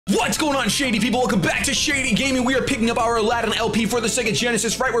What's going on, Shady people? Welcome back to Shady Gaming. We are picking up our Aladdin LP for the Sega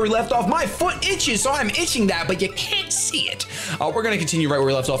Genesis right where we left off. My foot itches, so I'm itching that, but you can't see it. We're going to continue right where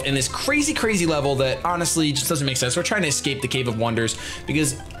we left off in this crazy level that honestly just doesn't make sense. We're trying to escape the Cave of Wonders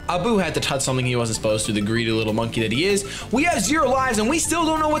because Abu had to touch something he wasn't supposed to, the greedy little monkey that he is. We have 0 lives, and we still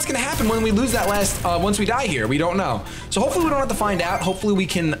don't know what's going to happen when we lose that last, once we die here. We don't know. So hopefully we don't have to find out. Hopefully we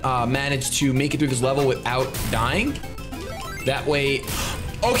can manage to make it through this level without dying. That way...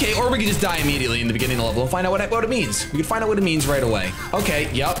 Okay, or we could just die immediately in the beginning of the level and find out what it means. We can find out what it means right away.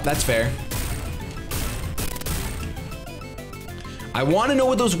 Okay, yep, that's fair. I want to know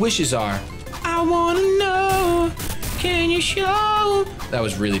what those wishes are. I want to know, can you show? That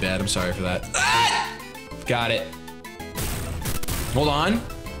was really bad, I'm sorry for that. Ah! Got it. Hold on.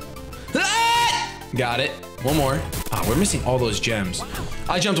 Ah! Got it. One more. Ah, we're missing all those gems.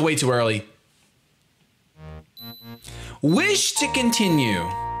 I jumped way too early. Wish to continue.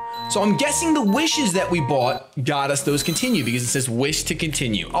 So I'm guessing the wishes that we bought got us those continue because it says wish to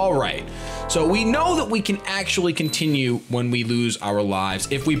continue. All right. So we know that we can actually continue when we lose our lives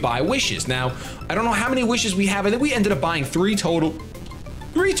if we buy wishes. Now, I don't know how many wishes we have. I think we ended up buying 3 total.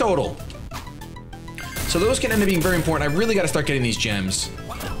 3 total. So those can end up being very important. I really got to start getting these gems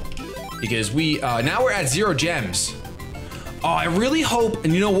because we, now we're at 0 gems. Oh, I really hope,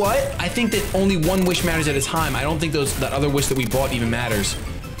 and you know what? I think that only 1 wish matters at a time. I don't think that other wish that we bought even matters.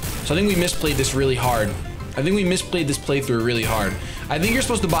 So I think we misplayed this really hard. I think we misplayed this playthrough really hard. I think you're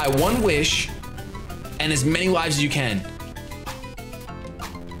supposed to buy 1 wish and as many lives as you can.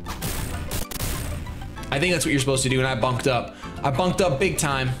 I think that's what you're supposed to do, and I bunked up. I bunked up big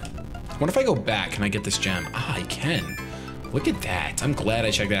time. What if I go back? Can I get this gem? Ah, I can. Look at that. I'm glad I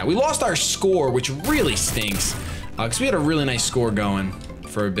checked that out. We lost our score, which really stinks. Because we had a really nice score going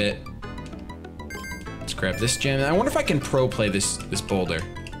for a bit. Let's grab this gem. I wonder if I can pro play this boulder.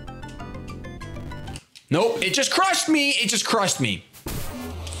 Nope, it just crushed me. It just crushed me.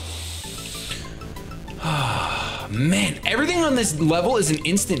 Man, everything on this level is an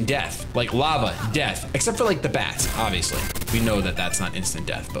instant death. Like lava, death. Except for like the bats, obviously. We know that that's not instant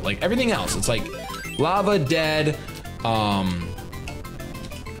death. But like everything else, it's like lava, dead.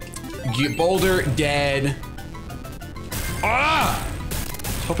 Boulder, dead. Ah! I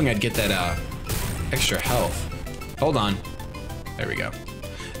was hoping I'd get that extra health. Hold on. There we go.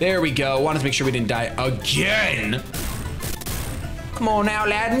 There we go. Wanted to make sure we didn't die again. Come on now,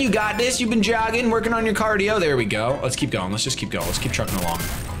 Aladdin. You got this. You've been jogging, working on your cardio. There we go. Let's keep going. Let's just keep going. Let's keep trucking along.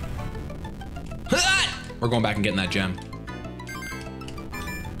 We're going back and getting that gem.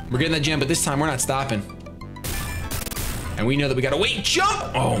 We're getting that gem, but this time we're not stopping. And we know that we gotta wait.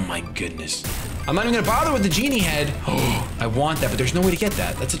 Jump! Oh my goodness. I'm not even gonna bother with the genie head. Oh, I want that, but there's no way to get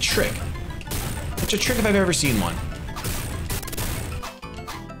that. That's a trick. That's a trick if I've ever seen one.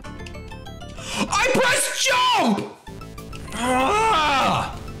 I pressed jump!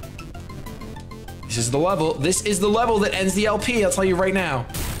 Ah! This is the level. This is the level that ends the LP, I'll tell you right now.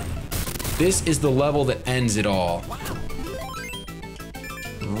 This is the level that ends it all.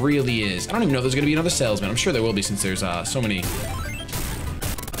 It really is. I don't even know if there's gonna be another salesman. I'm sure there will be since there's so many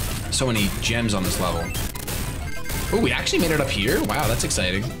gems on this level. Oh, we actually made it up here? Wow, that's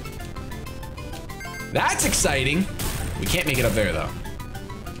exciting. That's exciting. We can't make it up there, though.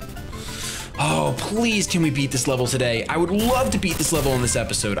 Oh, please, can we beat this level today? I would love to beat this level in this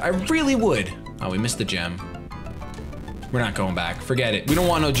episode. I really would. Oh, we missed the gem. We're not going back. Forget it. We don't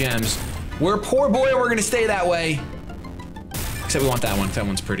want no gems. We're a poor boy, we're gonna stay that way. Except we want that one. That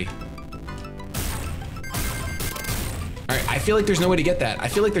one's pretty. All right, I feel like there's no way to get that. I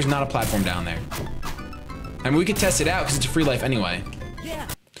feel like there's not a platform down there. I mean, we could test it out because it's a free life anyway. Yeah.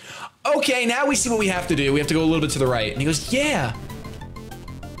 Okay, now we see what we have to do. We have to go a little bit to the right. And he goes, yeah.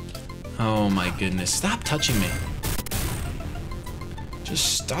 Oh my goodness, stop touching me.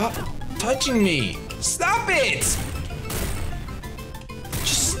 Just stop touching me. Stop it.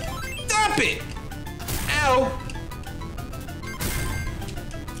 Just stop it. Ow.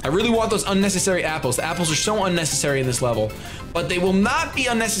 I really want those unnecessary apples. The apples are so unnecessary in this level, but they will not be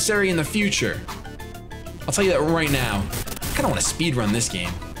unnecessary in the future. I'll tell you that right now. I kinda wanna speedrun this game.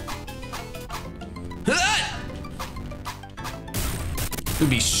 It would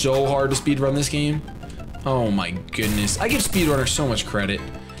be so hard to speedrun this game. Oh my goodness. I give speedrunners so much credit.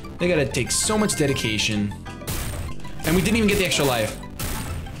 They gotta take so much dedication. And we didn't even get the extra life.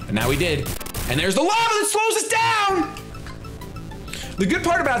 But now we did. And there's the lava that slows us down! The good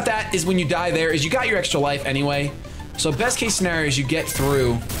part about that is when you die there is you got your extra life anyway. So best case scenario is you get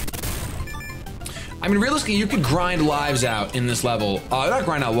through. I mean, realistically, you could grind lives out in this level. Not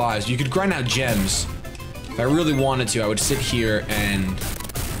grind out lives, you could grind out gems. If I really wanted to, I would sit here and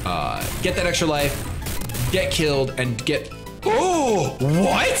get that extra life, get killed, and get... Oh,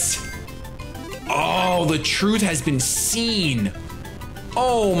 what? Oh, the truth has been seen.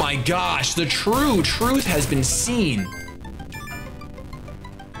 Oh my gosh, the truth has been seen.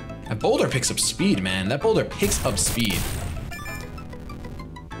 That boulder picks up speed, man. That boulder picks up speed.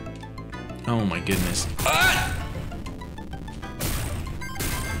 Oh my goodness. Ah!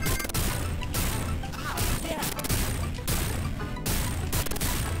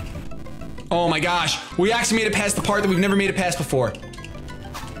 Oh my gosh, we actually made it past the part that we've never made it past before.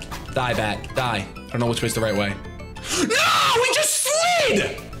 Die, bat, die. I don't know which way's the right way. No, we just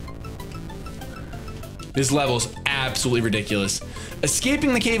slid! This level's absolutely ridiculous.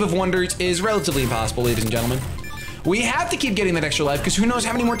 Escaping the Cave of Wonders is relatively impossible, ladies and gentlemen. We have to keep getting that extra life because who knows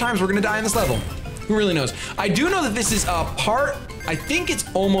how many more times we're gonna die in this level. Who really knows? I do know that this is a part, I think it's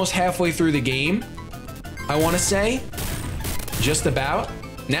almost halfway through the game, I wanna say, just about.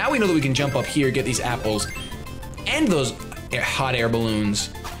 Now we know that we can jump up here, get these apples, and those hot air balloons.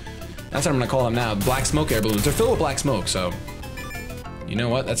 That's what I'm gonna call them now, black smoke air balloons. They're filled with black smoke, so you know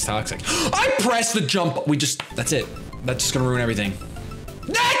what? That's toxic. I pressed the jump. That's it. That's just gonna ruin everything.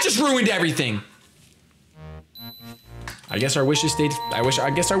 That just ruined everything. I guess our wishes stayed.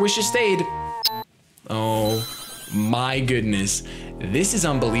 I guess our wishes stayed. Oh my goodness. This is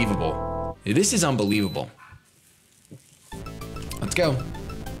unbelievable. This is unbelievable. Let's go.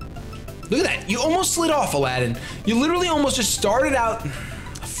 Look at that. You almost slid off, Aladdin. You literally almost just started out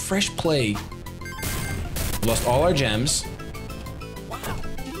a fresh play. Lost all our gems.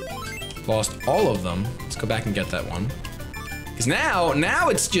 Lost all of them. Let's go back and get that one. Because now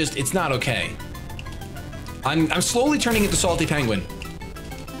it's not okay. I'm slowly turning into Salty Penguin.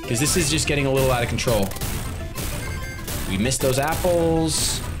 Because this is just getting a little out of control. We missed those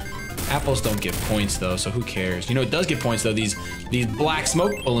apples. Apples don't give points though, so who cares? You know, it does give points though. These black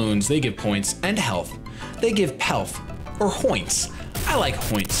smoke balloons, they give points and health. They give pelf or hoints. I like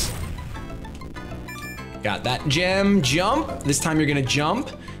hoints. Got that gem, jump. This time you're gonna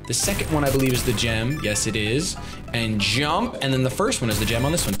jump. The second one I believe is the gem. Yes, it is. And jump, and then the first one is the gem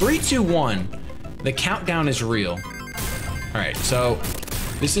on this one. 3, 2, 1. The countdown is real. All right, so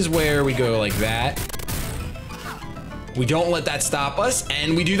this is where we go like that. We don't let that stop us,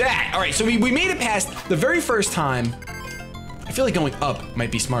 and we do that. All right, so we made it past the very first time. I feel like going up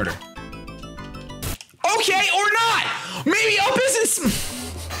might be smarter. Okay, or not. Maybe up isn't.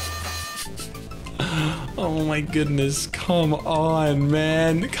 Oh my goodness, come on,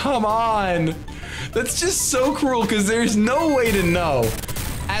 man, come on. That's just so cruel because there's no way to know.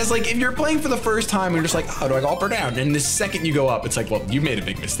 As like, if you're playing for the first time, you're just like, oh, do I go up or down? And the second you go up, it's like, well, you made a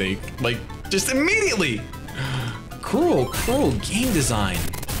big mistake. Like, just immediately. Cruel game design.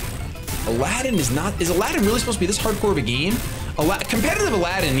 Aladdin is Aladdin really supposed to be this hardcore of a game? Competitive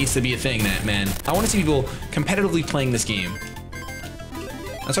Aladdin needs to be a thing, man. I want to see people competitively playing this game.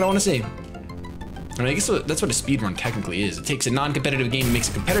 That's what I want to see. I mean, I guess that's what a speedrun technically is. It takes a non-competitive game and makes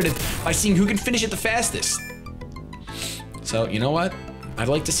it competitive by seeing who can finish it the fastest. So, you know what? I'd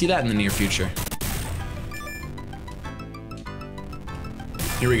like to see that in the near future.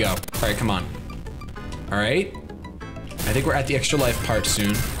 Here we go. All right, come on. All right. I think we're at the extra life part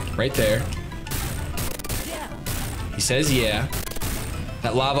soon. Right there. He says yeah.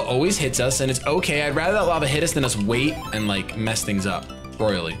 That lava always hits us, and it's okay. I'd rather that lava hit us than us wait and like mess things up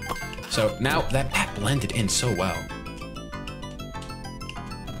royally. So now that blended in so well.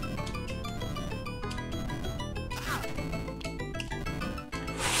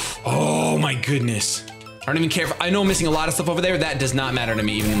 Oh my goodness. I don't even care if I know I'm missing a lot of stuff over there. That does not matter to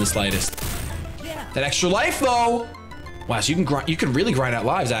me even in the slightest. That extra life though. Wow, so you can really grind out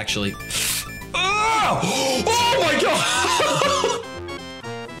lives actually. Oh, oh my god.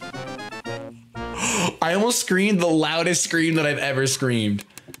 I almost screamed the loudest scream that I've ever screamed.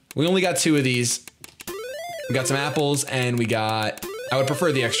 We only got 2 of these. We got some apples and we got, I would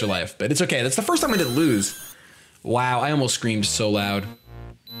prefer the extra life, but it's okay. That's the first time I didn't lose. Wow, I almost screamed so loud.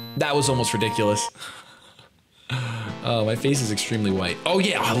 That was almost ridiculous. Oh, my face is extremely white. Oh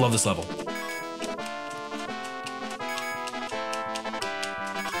yeah, I love this level.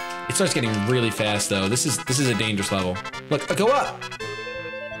 It starts getting really fast though. This is a dangerous level. Look, go up.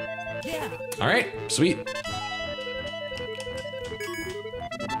 All right, sweet.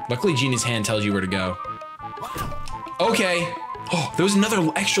 Luckily, Genie's hand tells you where to go. Okay. Oh, there was another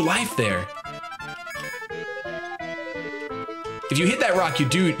extra life there. If you hit that rock, you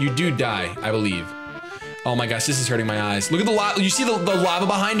do die, I believe. Oh my gosh, this is hurting my eyes. Look at the lava. You see the lava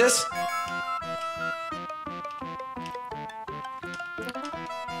behind us?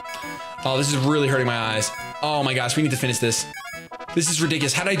 Oh, this is really hurting my eyes. Oh my gosh, we need to finish this. This is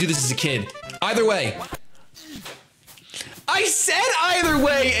ridiculous. How did I do this as a kid? Either way. I said either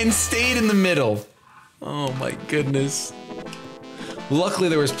way and stayed in the middle. Oh my goodness. Luckily,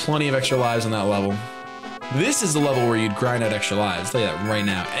 there was plenty of extra lives on that level. This is the level where you'd grind out extra lives. I'll tell you that right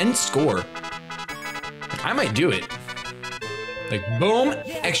now. And score. I might do it. Like, boom,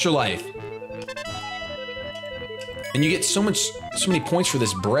 extra life. And you get so many points for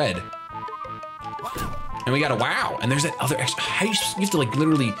this bread. And we got a wow. And there's that other extra. You have to like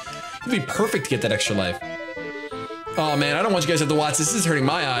literally, you have to be perfect to get that extra life. Oh man, I don't want you guys to have to watch this. This is hurting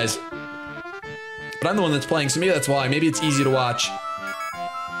my eyes. But I'm the one that's playing, so maybe that's why. Maybe it's easy to watch.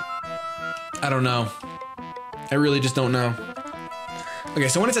 I don't know. I really just don't know. Okay,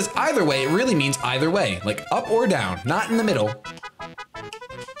 so when it says either way, it really means either way. Like up or down, not in the middle.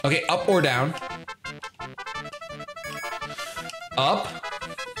 Okay, up or down. Up.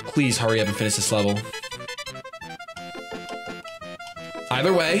 Please hurry up and finish this level.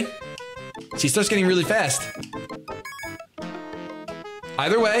 Either way. See, it starts getting really fast.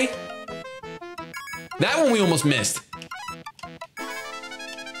 Either way. That one we almost missed.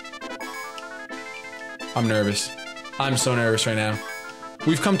 I'm nervous. I'm so nervous right now.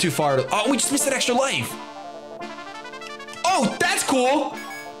 We've come too far to— oh, we just missed that extra life. Oh, that's cool.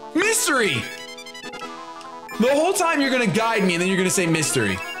 Mystery. The whole time you're gonna guide me and then you're gonna say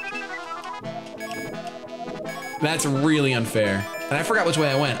mystery. That's really unfair. And I forgot which way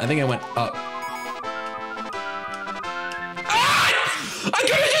I went. I think I went up. Ah! I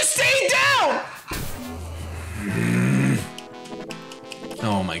could have just stayed down!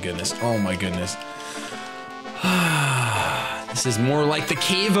 Oh my goodness. Oh my goodness. This is more like the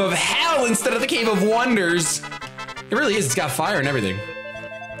Cave of Hell instead of the Cave of Wonders. It really is. It's got fire and everything.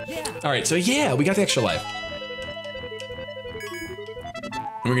 All right, so yeah, we got the extra life.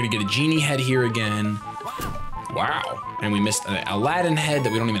 And we're gonna get a Genie head here again. Wow. And we missed an Aladdin head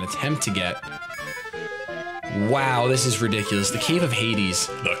that we don't even attempt to get. Wow, this is ridiculous. The Cave of Hades.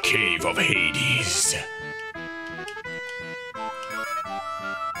 The Cave of Hades.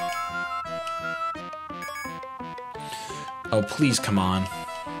 Oh, please, come on.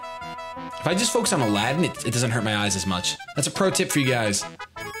 If I just focus on Aladdin, it doesn't hurt my eyes as much. That's a pro tip for you guys.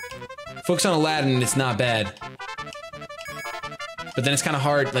 Focus on Aladdin and it's not bad. But then it's kind of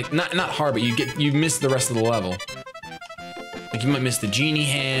hard, like, not hard, but you miss the rest of the level. Like, you might miss the Genie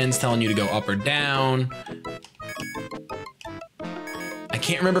hands telling you to go up or down. I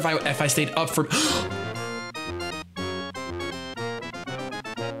can't remember if I stayed up for...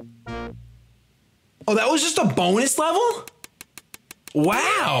 Oh, that was just a bonus level?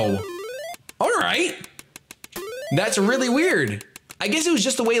 Wow. All right. That's really weird. I guess it was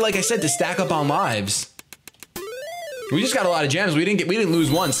just a way, like I said, to stack up on lives. We just got a lot of gems. We didn't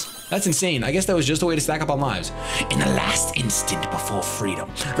lose once. That's insane. I guess that was just a way to stack up on lives. In the last instant before freedom,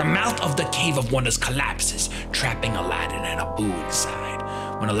 the mouth of the Cave of Wonders collapses, trapping Aladdin and Abu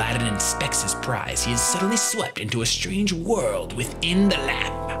inside. When Aladdin inspects his prize, he is suddenly swept into a strange world within the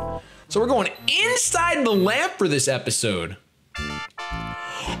lamp. So we're going inside the lamp for this episode.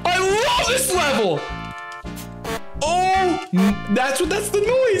 I love this level! Oh, that's the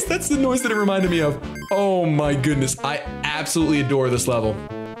noise. That's the noise that it reminded me of. Oh my goodness, I absolutely adore this level.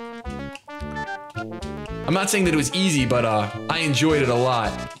 I'm not saying that it was easy, but I enjoyed it a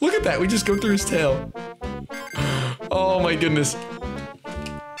lot. Look at that, we just go through his tail. Oh my goodness.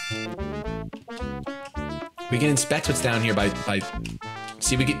 We can inspect what's down here by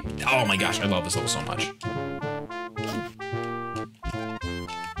see, we can, oh my gosh, I love this level so much.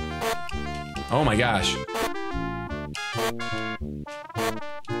 Oh my gosh.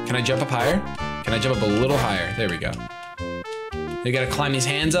 Can I jump up higher? Can I jump up a little higher? There we go. You gotta climb these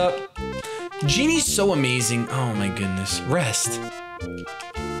hands up. Genie's so amazing. Oh my goodness. Rest.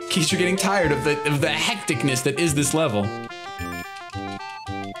 In case you're getting tired of the hecticness that is this level.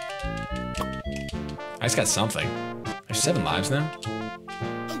 I just got something. There's 7 lives now.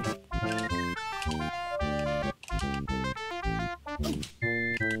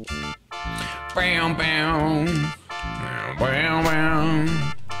 Bam, bam. Bam,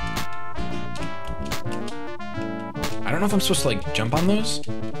 bam. I don't know if I'm supposed to like jump on those.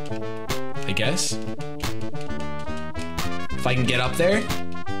 I guess. If I can get up there.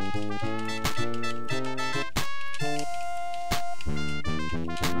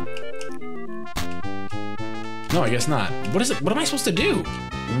 No, I guess not. What is it? What am I supposed to do?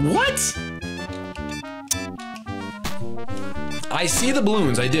 What? I see the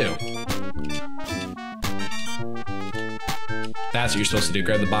balloons, I do. That's what you're supposed to do,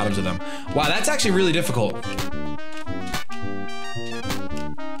 grab the bottoms of them. Wow, that's actually really difficult.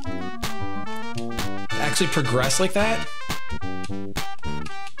 Actually progress like that?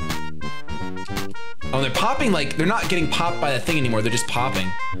 Oh, they're popping like, they're not getting popped by the thing anymore. They're just popping.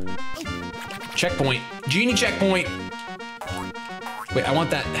 Checkpoint. Genie checkpoint. Wait, I want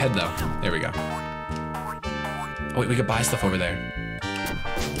that head though. There we go. Oh wait, we could buy stuff over there.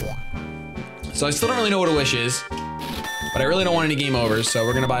 So I still don't really know what a wish is, but I really don't want any game overs, so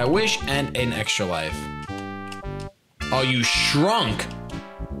we're gonna buy a wish and an extra life. Oh, you shrunk.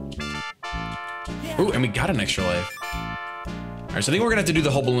 Ooh, and we got an extra life. All right, so I think we're gonna have to do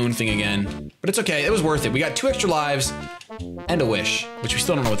the whole balloon thing again, but it's okay, it was worth it. We got 2 extra lives and a wish, which we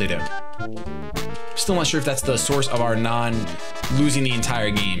still don't know what they do. Still not sure if that's the source of our non-losing the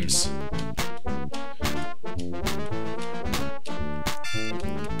entire games.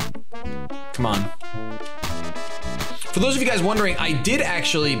 Come on. For those of you guys wondering, I did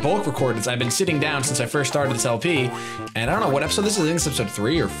actually bulk record this. I've been sitting down since I first started this LP, and I don't know what episode this is. I think it's episode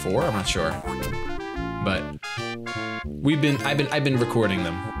 3 or 4. I'm not sure, but I've been recording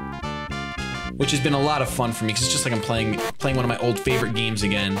them, which has been a lot of fun for me because it's just like I'm playing one of my old favorite games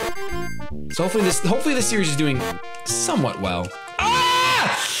again. So hopefully this series is doing somewhat well.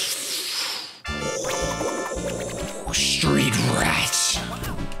 Ah! Street rats.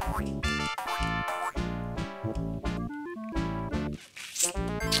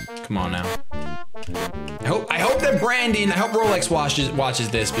 Come on now. I hope that Brandon, I hope Rolex watches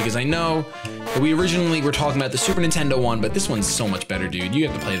this, because I know that we originally were talking about the Super Nintendo one, but this one's so much better, dude. You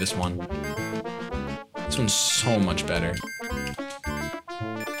have to play this one. This one's so much better.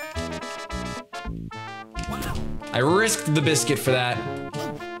 I risked the biscuit for that.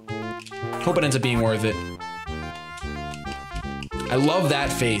 Hope it ends up being worth it. I love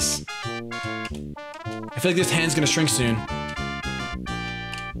that face. I feel like this hand's gonna shrink soon.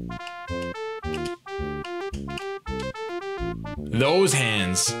 Those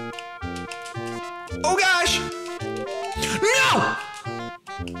hands. Oh gosh! No!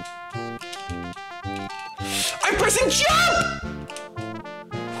 I'm pressing jump!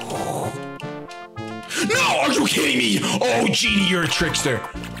 No, are you kidding me? Oh, Genie, you're a trickster.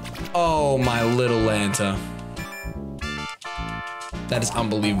 Oh, my little Lanta. That is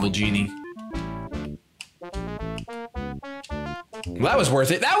unbelievable, Genie. Well, that was worth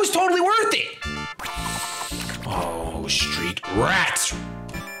it. That was totally worth it. Oh, street rats.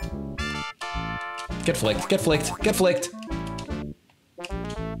 Get flicked, get flicked, get flicked.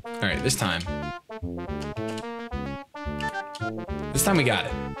 All right, this time. This time we got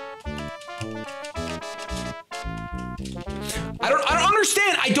it. I don't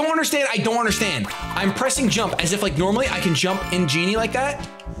understand. I don't understand. I don't understand. I'm pressing jump as if like normally I can jump in Genie like that,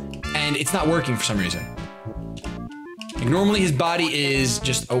 and it's not working for some reason. Like normally his body is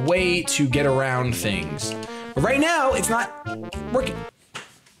just a way to get around things. But right now, it's not working.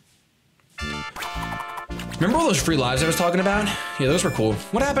 Remember all those free lives I was talking about? Yeah, those were cool.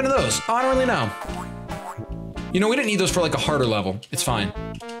 What happened to those? Oh, I don't really know. You know, we didn't need those for like a harder level. It's fine.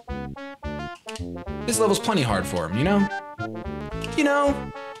 This level's plenty hard for him, you know? You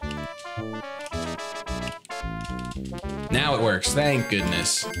know? Now it works, thank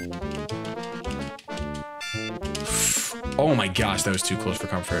goodness. Oh my gosh, that was too close for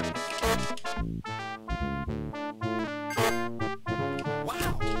comfort.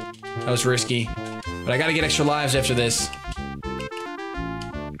 That was risky, but I gotta get extra lives after this.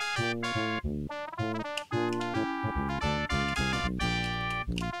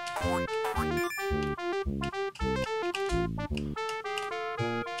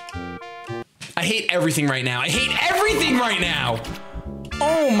 I hate everything right now. I hate everything right now.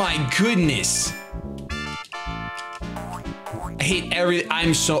 Oh my goodness. I hate everything.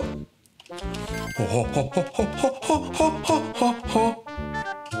 I'm so.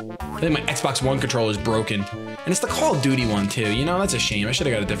 I think my Xbox One controller is broken. And it's the Call of Duty one too. You know, that's a shame. I should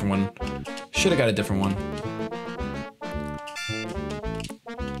have got a different one. Should have got a different one.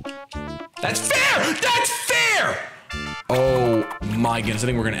 That's fair! That's fair! Oh my goodness, I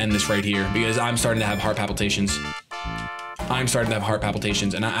think we're gonna end this right here because I'm starting to have heart palpitations. I'm starting to have heart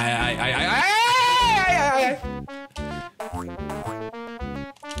palpitations and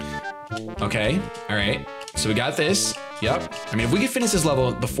Okay, all right. So we got this. Yep. I mean, if we could finish this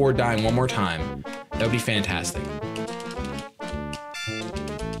level before dying one more time, that would be fantastic.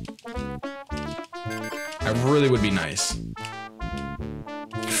 That really would be nice.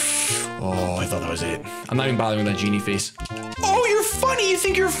 Oh, I thought that was it. I'm not even bothering with that Genie face. Oh, you're funny. You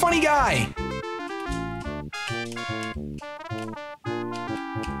think you're a funny guy.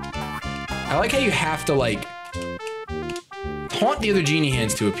 I like how you have to, like, taunt the other Genie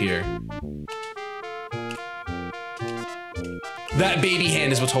hands to appear. That baby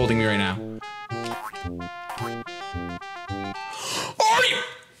hand is what's holding me right now. Are you?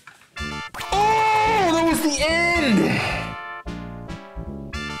 Oh,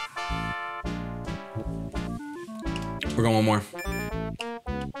 We're going one more.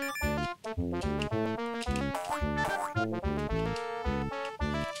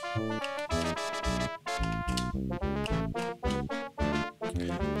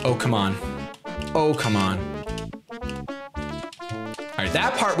 Oh, come on. Oh, come on. All right,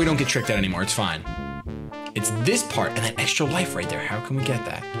 that part we don't get tricked at anymore. It's fine. It's this part and that extra life right there. How can we get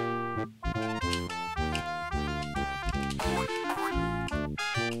that?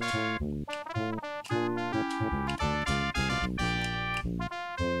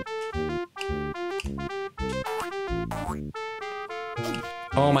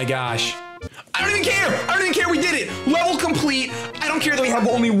 Oh my gosh. I don't even care. I don't even care. We did it. Level complete. I don't care that we have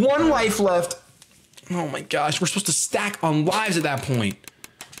only one life left. Oh my gosh. We're supposed to stack on lives at that point.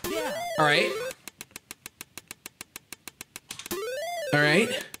 Yeah. All right. All right.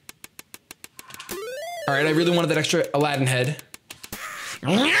 All right. I really wanted that extra Aladdin head.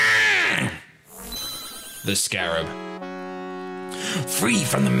 The scarab. Free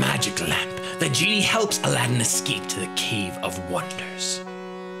from the magic lamp, the genie helps Aladdin escape to the Cave of Wonders.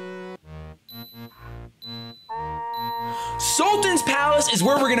 Sultan's Palace is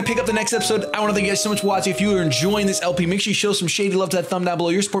where we're gonna pick up the next episode. I wanna thank you guys so much for watching. If you are enjoying this LP, make sure you show some shady love to that thumb down below.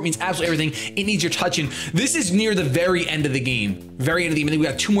 Your support means absolutely everything. It needs your touching. This is near the very end of the game. Very end of the game. I think we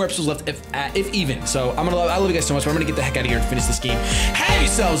got 2 more episodes left, if even. So I love you guys so much, but I'm gonna get the heck out of here and finish this game. Have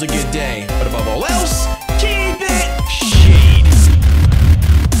yourselves a good day. But above all else, keep it shady.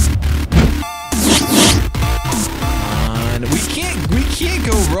 We can't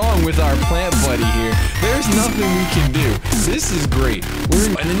go wrong with our plant buddy here. There's nothing we can do. This is great.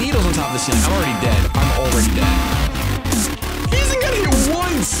 And the needle's on top of the ceiling. I'm already dead. I'm already dead. He hasn't got hit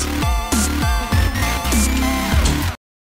once.